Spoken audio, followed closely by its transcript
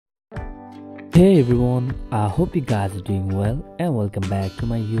Hey everyone, I hope you guys are doing well and welcome back to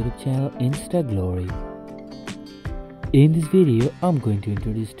my YouTube channel Insta Glory. In this video, I'm going to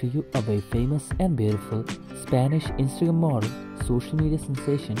introduce to you a very famous and beautiful Spanish Instagram model, social media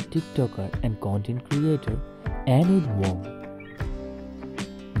sensation, TikToker and content creator, Ennid Wong.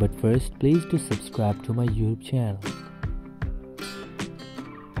 But first, please do subscribe to my YouTube channel.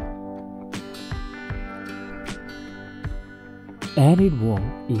 Ennid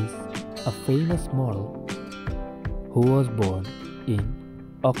Wong is a famous model who was born in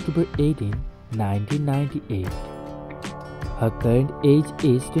October 18, 1998. Her current age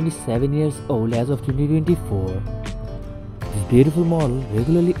is 27 years old as of 2024. This beautiful model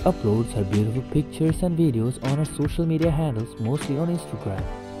regularly uploads her beautiful pictures and videos on her social media handles, mostly on Instagram,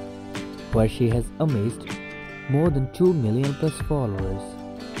 where she has amassed more than 2 million plus followers.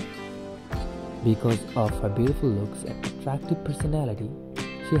 Because of her beautiful looks and attractive personality,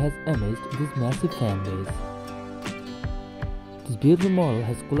 she has amassed this massive fan base. This beautiful model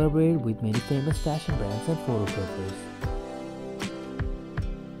has collaborated with many famous fashion brands and photographers.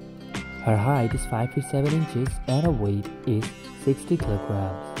 Her height is 5 feet 7 inches and her weight is 60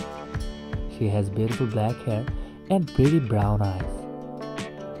 kilograms. She has beautiful black hair and pretty brown eyes.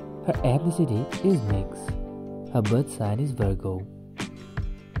 Her ethnicity is mixed. Her birth sign is Virgo.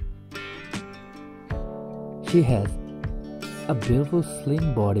 She has a beautiful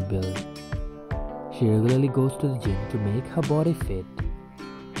slim body build. She regularly goes to the gym to make her body fit.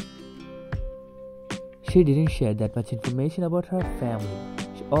 She didn't share that much information about her family.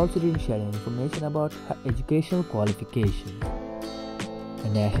 She also didn't share any information about her educational qualifications. Her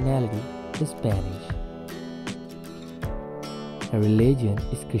nationality is Spanish. Her religion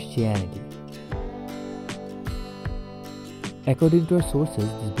is Christianity. According to our sources,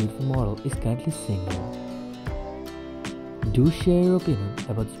 this beautiful model is currently single. Do share your opinion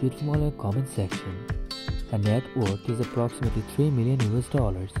about this beautiful model in the comment section. Her net worth is approximately $3 million.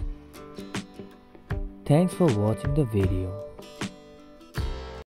 Thanks for watching the video.